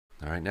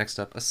All right, next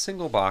up, a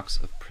single box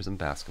of Prizm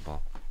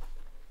basketball.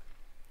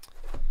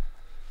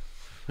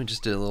 We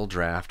just did a little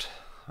draft.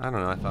 I don't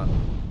know, I thought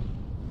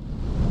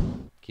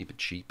keep it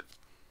cheap.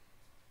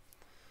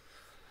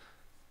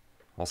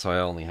 Also, I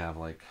only have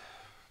like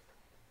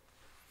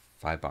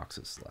 5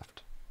 boxes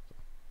left.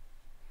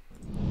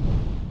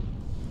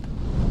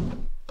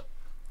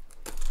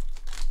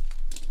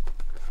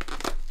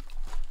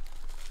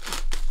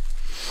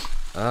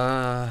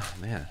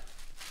 Man.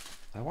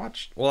 I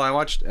watched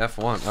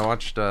F1. I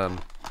watched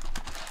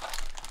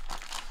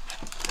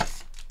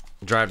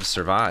Drive to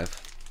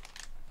Survive.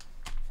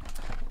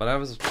 But I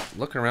was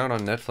looking around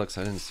on Netflix,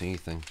 I didn't see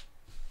anything.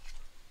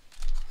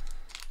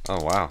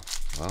 Oh wow.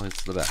 Well,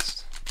 it's the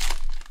best.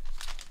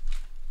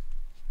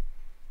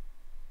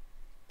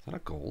 Is that a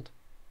gold?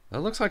 That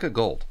looks like a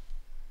gold.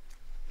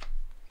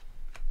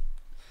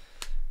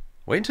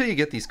 Wait until you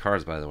get these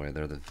cards, by the way.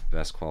 They're the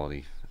best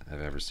quality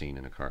I've ever seen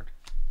in a card.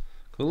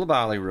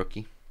 Koulibaly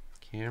rookie.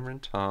 Cameron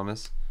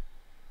Thomas.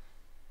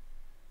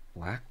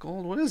 Black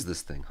gold? What is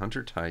this thing?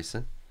 Hunter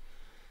Tyson.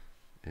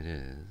 It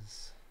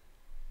is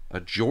a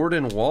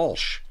Jordan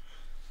Walsh.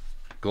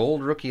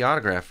 Gold rookie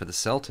autograph for the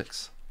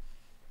Celtics.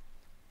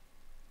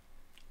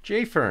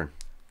 J Fern.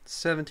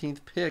 17th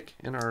pick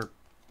in our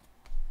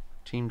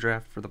team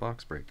draft for the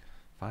box break.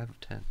 5 of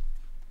 10.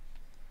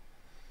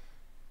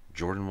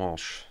 Jordan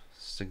Walsh.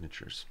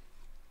 Signatures.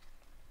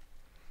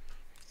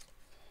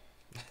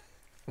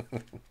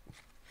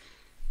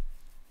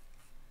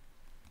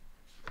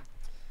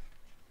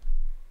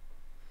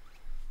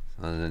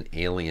 An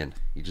alien.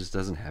 He just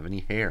doesn't have any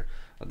hair.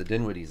 The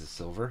Dinwiddie's a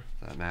silver.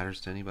 If that matters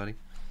to anybody.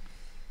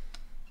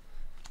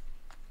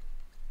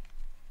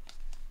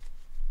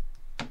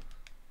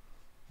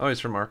 Oh, he's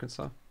from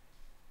Arkansas.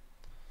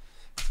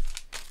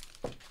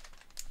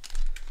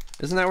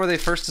 Isn't that where they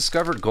first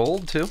discovered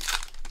gold, too?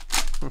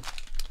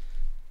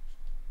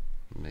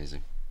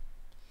 Amazing.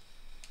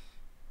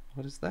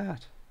 What is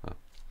that? Oh.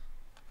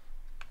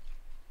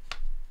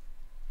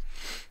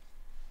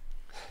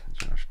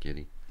 Josh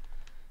Giddey.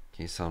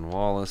 Kason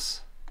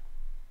Wallace.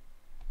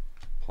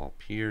 Paul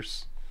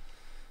Pierce.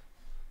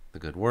 The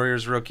Good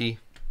Warriors rookie.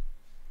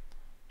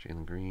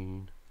 Jalen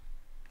Green.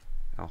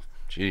 Oh,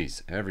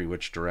 jeez. Every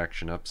which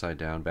direction. Upside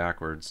down,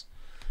 backwards.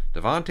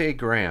 Devontae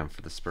Graham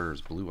for the Spurs.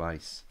 Blue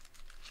ice.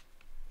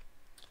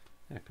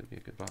 That could be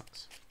a good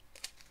box.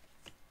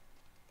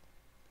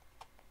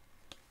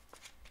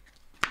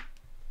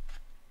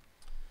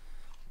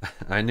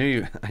 I knew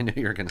you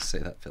were going to say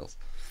that, Phils.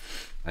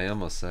 I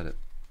almost said it.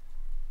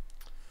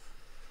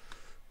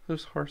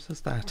 Whose horse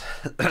is that?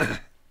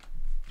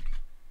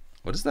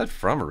 What is that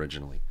from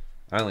originally?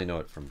 I only know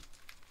it from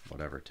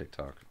whatever,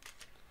 TikTok.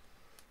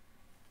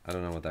 I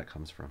don't know what that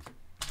comes from.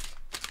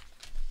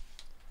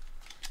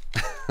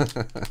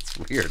 That's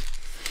weird.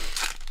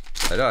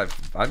 I know,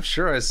 I'm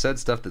sure I said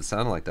stuff that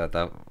sounded like that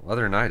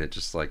other night. It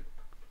just like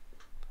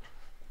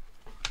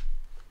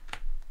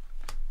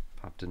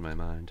popped in my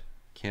mind.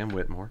 Cam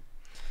Whitmore.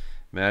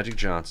 Magic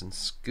Johnson.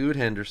 Scoot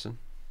Henderson.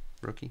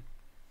 Rookie.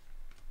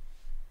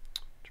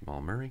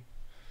 Jamal Murray.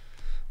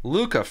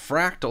 Luka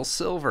Fractal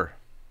Silver.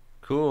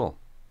 Cool.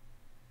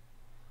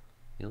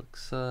 He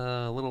looks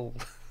a little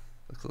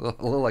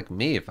like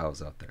me if I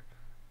was out there.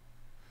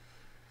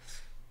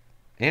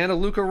 And a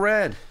Luka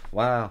Red.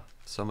 Wow.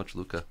 So much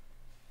Luka.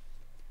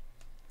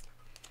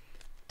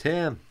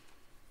 Tim.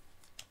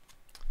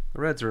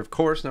 The Reds are, of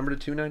course, numbered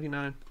to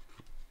 299.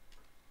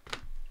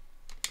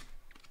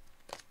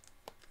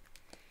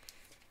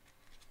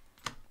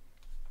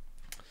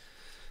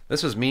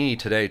 This was me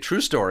today.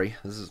 True story.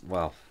 This is,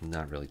 well,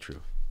 not really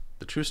true.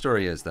 The true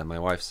story is that my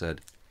wife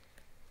said,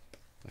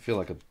 I feel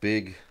like a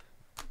big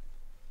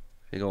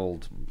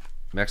old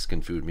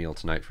Mexican food meal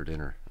tonight for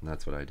dinner. And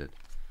that's what I did.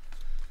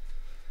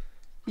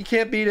 You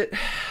can't beat it.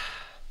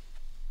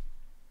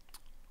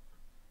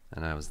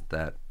 And I was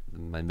that.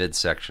 My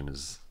midsection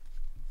is...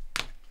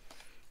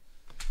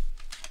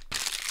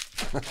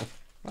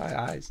 my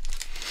eyes.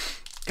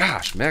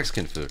 Gosh,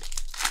 Mexican food.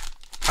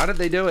 How did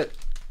they do it?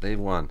 They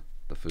won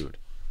the food.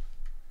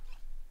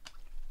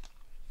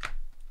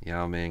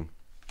 Yao Ming.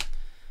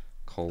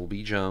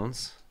 Colby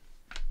Jones.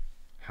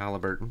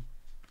 Halliburton.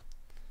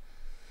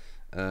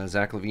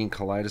 Zach LaVine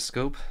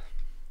Kaleidoscope.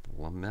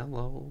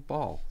 LaMelo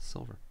Ball.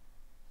 Silver.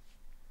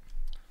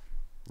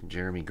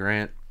 Jeremy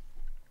Grant.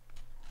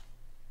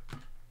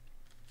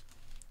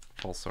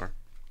 Pulsar.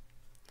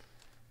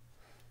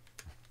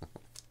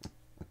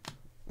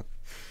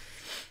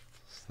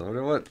 So I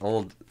wonder what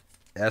old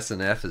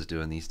S&F is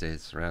doing these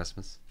days,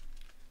 Rasmus.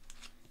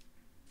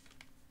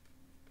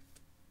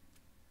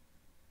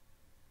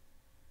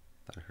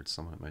 Thought I heard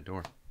someone at my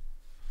door.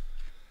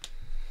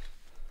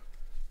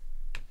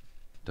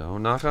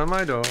 Don't knock on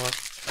my door.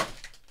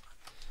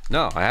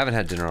 No, I haven't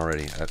had dinner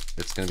already.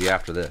 It's going to be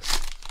after this.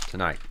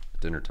 Tonight,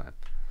 dinner time.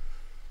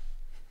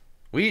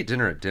 We eat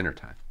dinner at dinner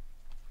time.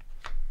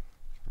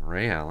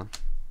 Ray Allen.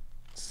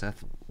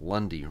 Seth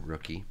Lundy,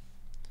 rookie.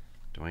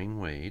 Dwayne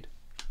Wade.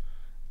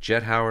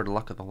 Jet Howard,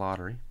 luck of the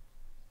lottery.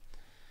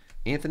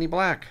 Anthony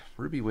Black,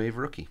 Ruby Wave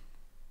rookie.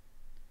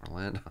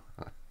 Orlando.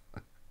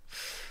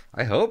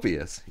 I hope he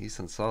is. He's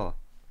Salah.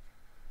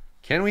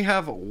 Can we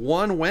have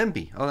one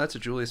Wemby? Oh, that's a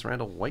Julius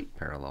Randle White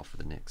parallel for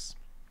the Knicks.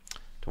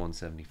 To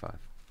 175.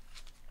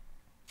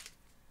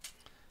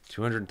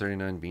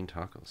 239 bean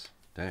tacos.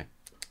 Dang.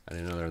 I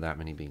didn't know there were that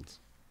many beans.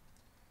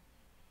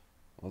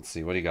 Let's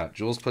see. What do you got?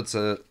 Jules puts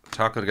a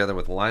taco together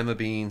with lima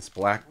beans,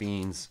 black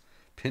beans,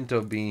 pinto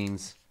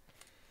beans,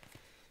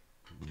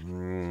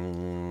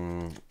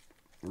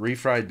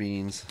 refried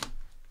beans,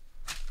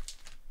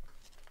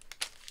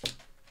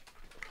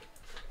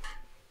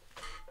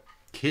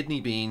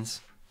 kidney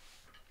beans,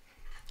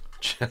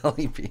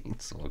 jelly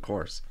beans. Well, of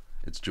course,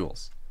 it's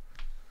Jules.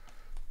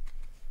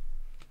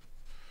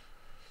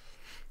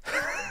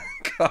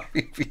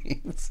 Coffee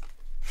beans,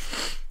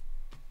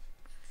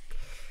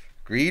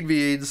 green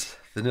beans,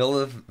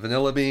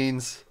 vanilla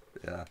beans.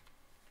 Yeah.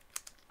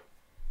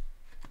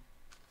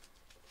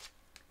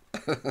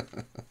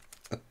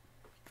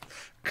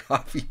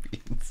 Coffee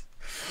beans.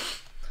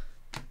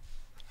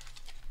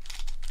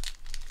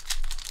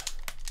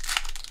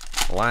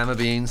 Lima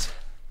beans.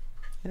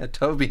 Yeah,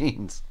 toe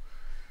beans.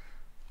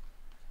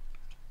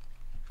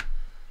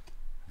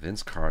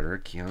 Vince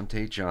Carter,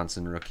 Keontae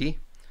Johnson rookie.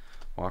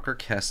 Walker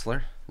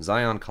Kessler,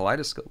 Zion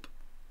Kaleidoscope,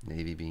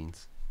 navy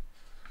beans.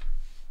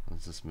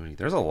 What's this movie?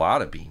 There's a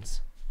lot of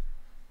beans.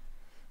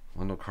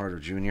 Wendell Carter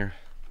Jr.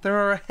 There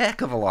are a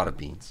heck of a lot of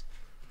beans.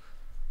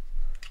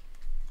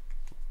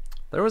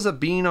 There was a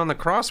bean on the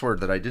crossword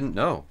that I didn't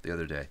know the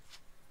other day.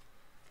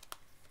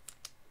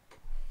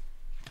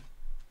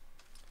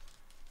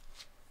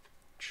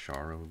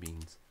 Charo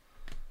beans.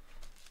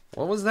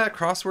 What was that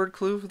crossword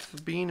clue with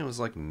the bean? It was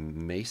like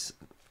mace.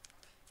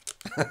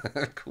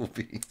 Cool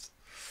beans.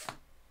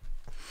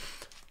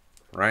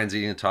 Ryan's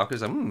eating the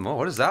tacos. Oh,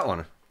 what is that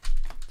one?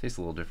 Tastes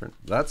a little different.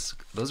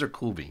 Those are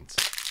cool beans.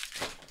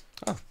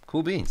 Oh,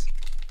 cool beans.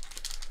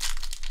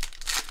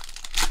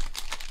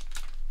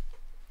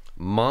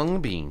 Mung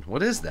bean.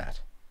 What is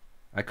that?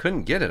 I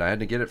couldn't get it. I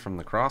had to get it from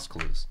the cross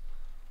clues.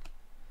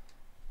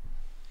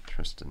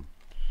 Tristan.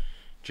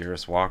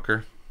 Jarris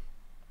Walker.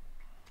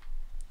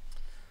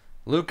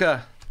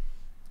 Luca.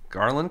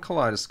 Garland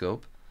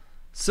Kaleidoscope.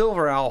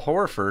 Silver Al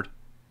Horford.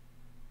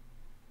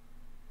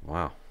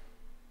 Wow.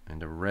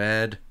 And a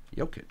red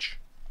Jokic.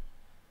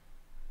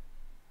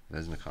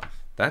 Vesnikov.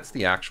 That's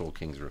the actual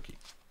Kings rookie.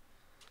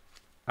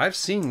 I've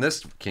seen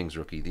this Kings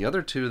rookie. The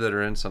other two that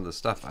are in some of the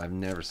stuff, I've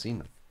never seen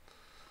them.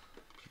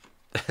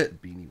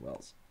 Beanie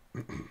Wells.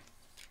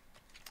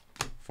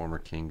 Former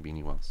King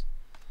Beanie Wells.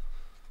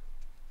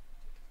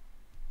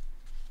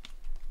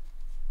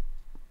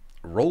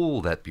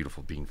 Roll that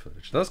beautiful bean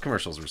footage. Those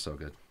commercials were so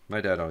good. My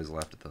dad always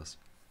laughed at those.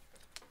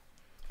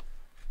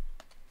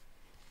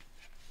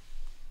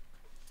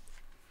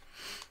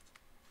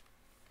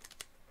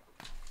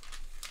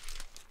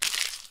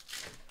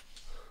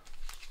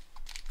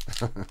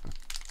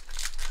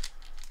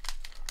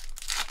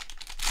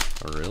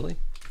 Oh, really?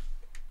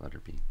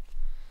 Butterbean.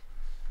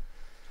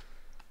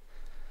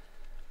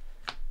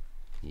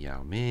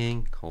 Yao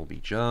Ming, Colby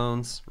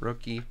Jones,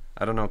 rookie.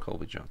 I don't know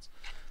Colby Jones.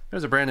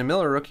 There's a Brandon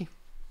Miller rookie.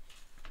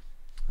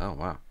 Oh,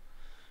 wow.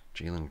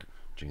 Jalen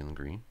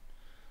Green.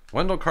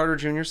 Wendell Carter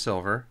Jr.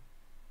 silver.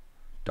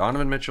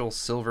 Donovan Mitchell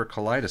silver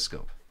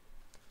kaleidoscope.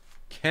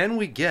 Can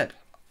we get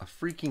a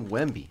freaking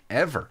Wemby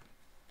ever?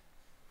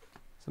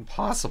 It's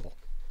impossible.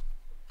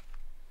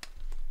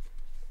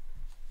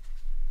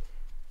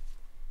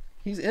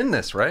 He's in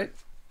this, right?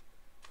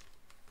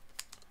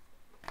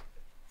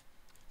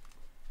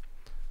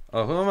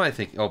 Oh, who am I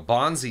thinking? Oh,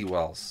 Bonzi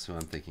Wells, who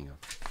I'm thinking of.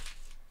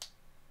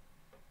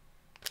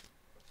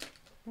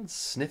 Someone's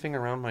sniffing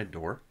around my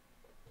door.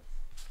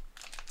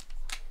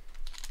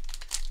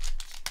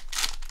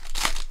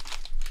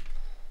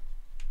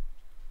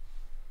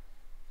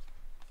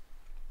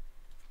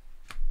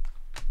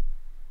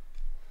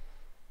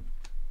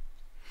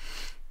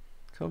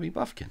 Kobe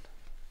Buffkin.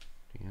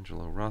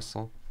 D'Angelo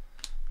Russell.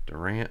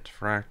 Durant,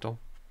 Fractal,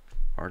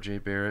 R.J.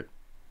 Barrett,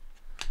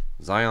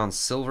 Zion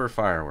Silver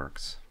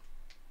Fireworks,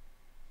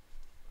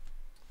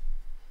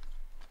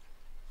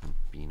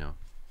 Bino.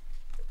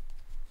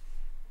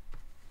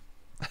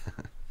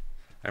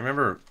 I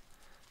remember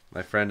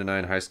my friend and I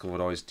in high school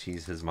would always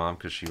tease his mom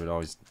because she would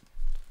always,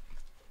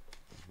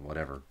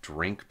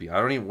 drink.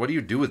 What do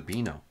you do with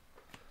Bino?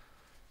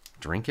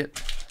 Drink it?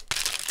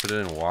 Put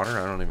it in water?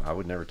 I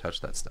would never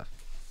touch that stuff.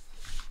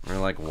 And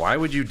we're like, why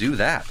would you do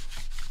that?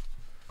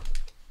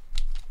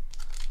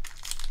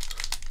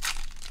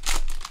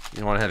 You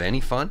don't want to have any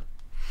fun?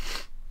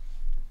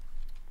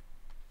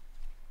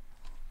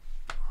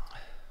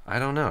 I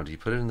don't know. Do you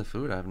put it in the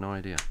food? I have no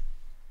idea.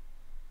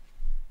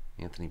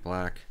 Anthony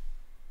Black.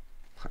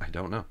 I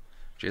don't know.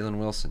 Jalen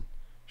Wilson.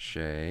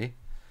 Shea.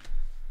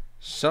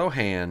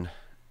 Sohan.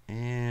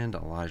 And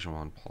Elijah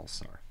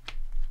Pulsar.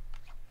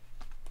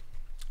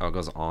 Oh, it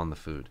goes on the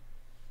food.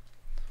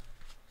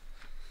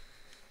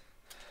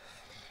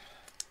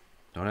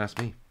 Don't ask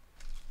me.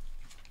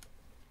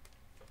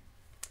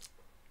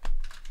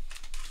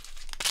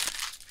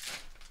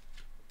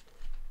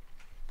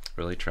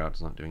 Really? Trout's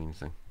not doing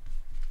anything.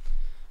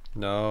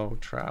 No,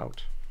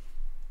 Trout.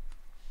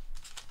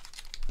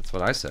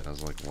 That's what I said. I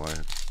was like,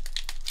 what?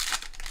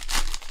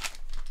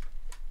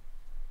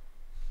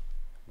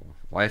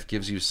 Life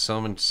gives you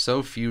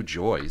so few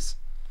joys.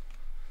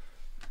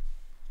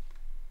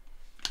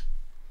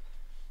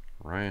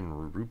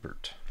 Ryan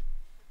Rupert.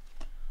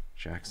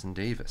 Jackson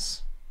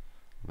Davis.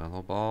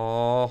 Mellow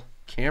ball.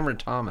 Cameron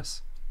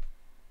Thomas.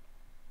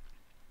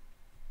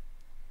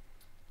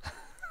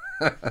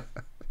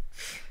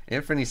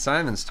 Anthony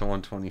Simons to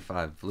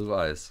 125. Blue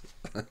eyes.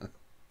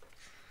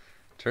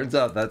 Turns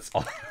out that's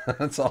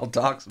all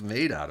Doc's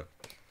made out of.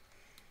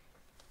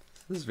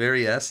 His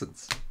very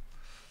essence.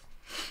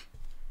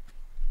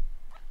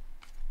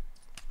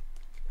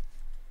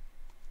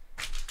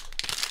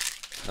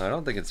 No, I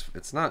don't think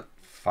it's not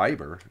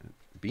fiber.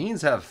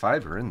 Beans have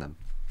fiber in them.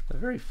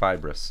 They're very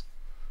fibrous.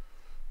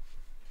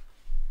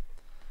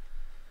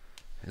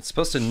 It's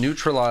supposed to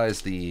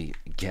neutralize the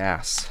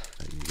gas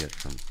that you get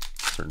from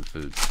certain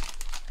foods.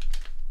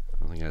 I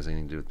don't think it has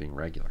anything to do with being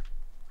regular.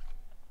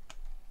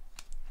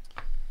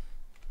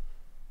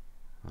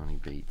 Lonnie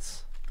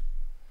Bates.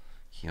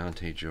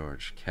 Keontae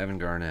George. Kevin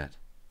Garnett.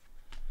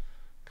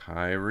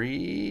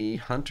 Kyrie.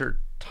 Hunter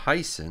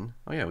Tyson.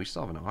 Oh yeah, we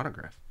still have an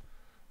autograph.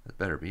 That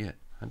better be it.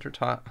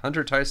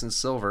 Hunter Tyson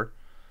silver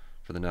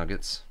for the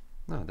Nuggets.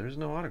 No, there's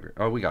no autograph.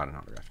 Oh, we got an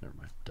autograph. Never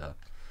mind. Duh.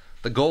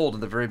 The gold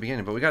at the very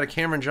beginning, but we got a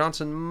Cameron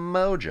Johnson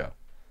Mojo.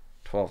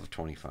 12 of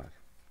 25.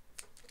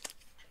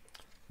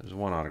 There's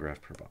one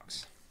autograph per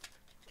box.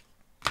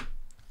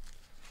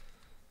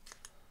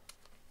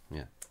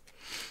 Yeah.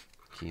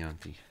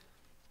 Keontae.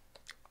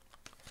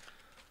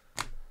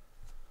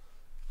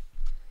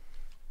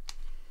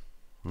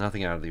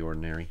 Nothing out of the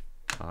ordinary,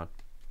 Todd.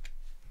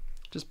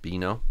 Just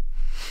Bino.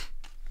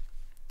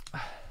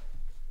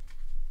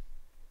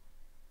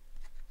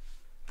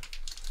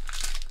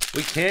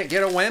 We can't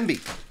get a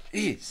Wemby.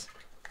 Jeez.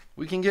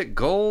 We can get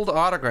gold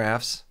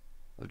autographs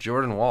of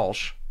Jordan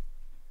Walsh.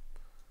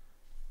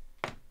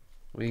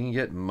 We can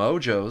get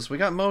Mojos. We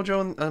got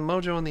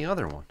Mojo in the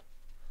other one.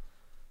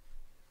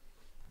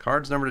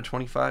 Cards number to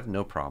 25,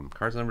 no problem.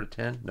 Cards number to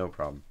 10, no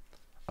problem.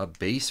 A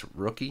base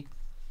rookie.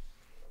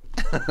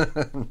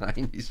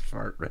 90s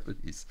fart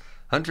remedies.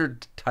 Hunter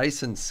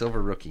Tyson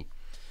silver rookie.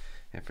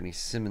 Anthony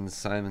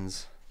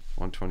Simons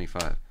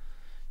 125.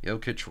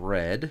 Jokic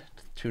red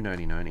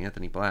 299.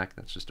 Anthony Black,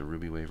 that's just a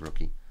Ruby Wave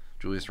rookie.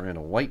 Julius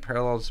Randle white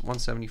parallels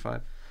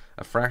 175.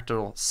 A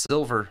fractal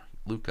silver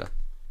Luka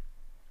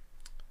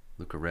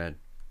red.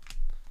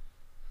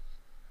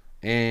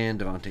 And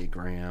Devontae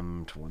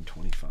Graham to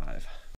 125.